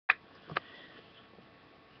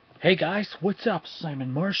Hey guys, what's up?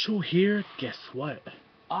 Simon Marshall here. Guess what?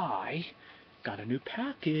 I got a new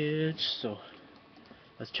package, so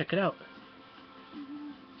let's check it out.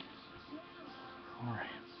 Alright.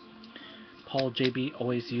 Paul JB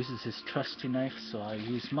always uses his trusty knife, so I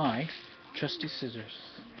use my trusty scissors.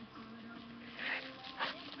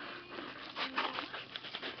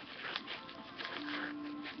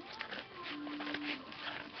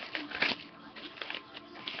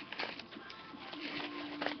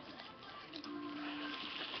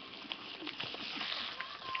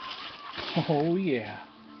 Oh yeah.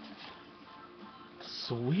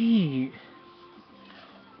 Sweet.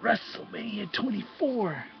 Wrestlemania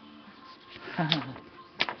 24.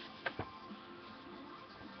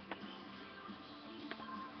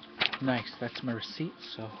 Nice, that's my receipt,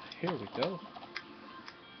 so here we go.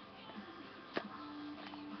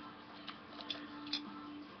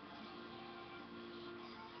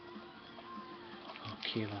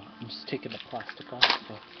 Okay, well, I'm just taking the plastic off,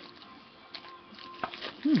 so.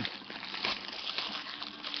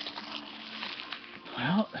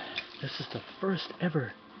 Well, this is the first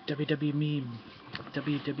ever WWE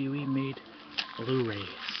made Blu-ray.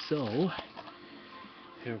 So,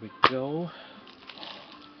 here we go.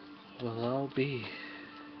 Will I'll be.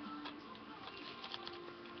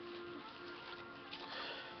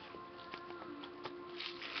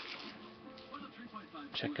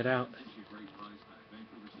 Check it out.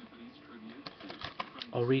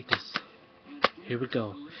 I'll read this. Here we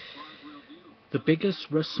go. The biggest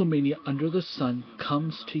WrestleMania under the sun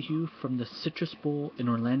comes to you from the Citrus Bowl in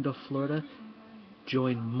Orlando, Florida.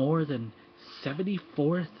 Join more than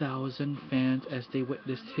 74,000 fans as they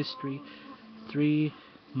witness history. 3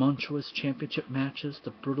 monstrous championship matches,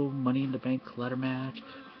 the brutal Money in the Bank ladder match,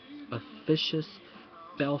 a vicious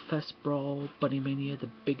Belfast brawl, Bunny Mania, the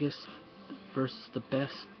biggest versus the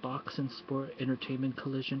best boxing sport entertainment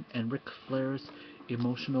collision, and Ric Flair's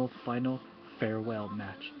emotional final farewell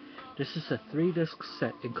match. This is a 3-disc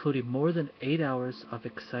set including more than 8 hours of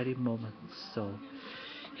exciting moments. So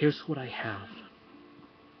here's what I have.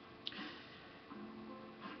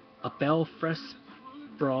 A Belfast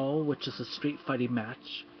brawl, which is a street fighting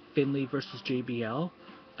match, Finlay versus JBL.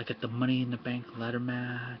 I got the Money in the Bank ladder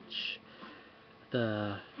match,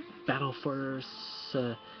 the Battle for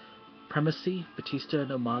Supremacy, Batista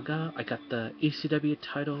and Umaga. I got the ECW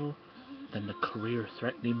title, then the career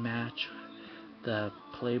threatening match, the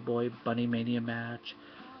Playboy Bunny Mania match,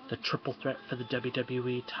 the triple threat for the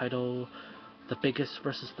WWE title, the biggest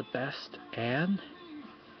versus the best, and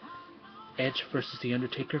Edge versus The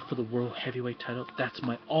Undertaker for the World Heavyweight title. That's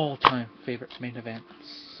my all-time favorite main event.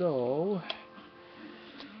 So,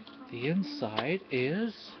 the inside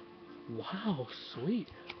is, wow, sweet.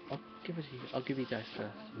 I'll give you guys a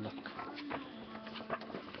look.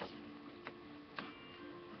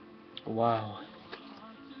 Wow,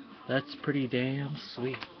 that's pretty damn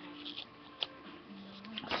sweet.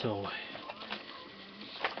 So,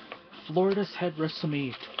 Florida's had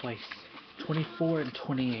WrestleMania twice, 24 and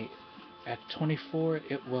 28. At 24,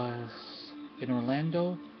 it was in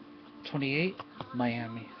Orlando. 28,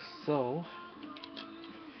 Miami. So,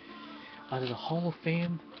 out of the Hall of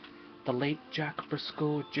Fame, the late Jack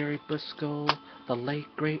Briscoe, Jerry Briscoe, the late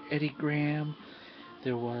great Eddie Graham,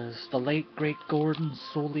 there was the late great Gordon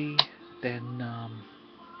Solie, then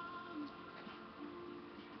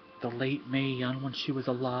the late Mae Young when she was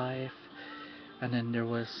alive, and then there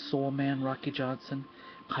was Soul Man Rocky Johnson,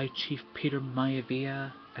 High Chief Peter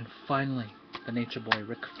Maivia, and finally the Nature Boy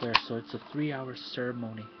Ric Flair. So it's a 3-hour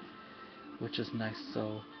ceremony, which is nice.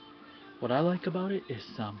 So what I like about it is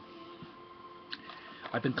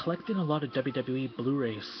I've been collecting a lot of WWE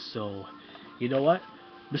Blu-rays, so you know what,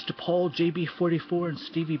 Mr. Paul JB44 and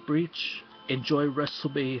Stevie Breach, enjoy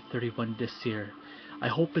WrestleMania 31 this year. I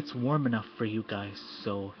hope it's warm enough for you guys,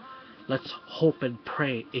 so let's hope and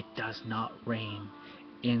pray it does not rain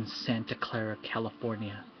in Santa Clara,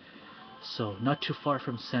 California. So, not too far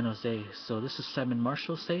from San Jose. So this is Simon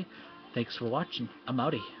Marshall say, thanks for watching. I'm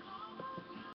outie.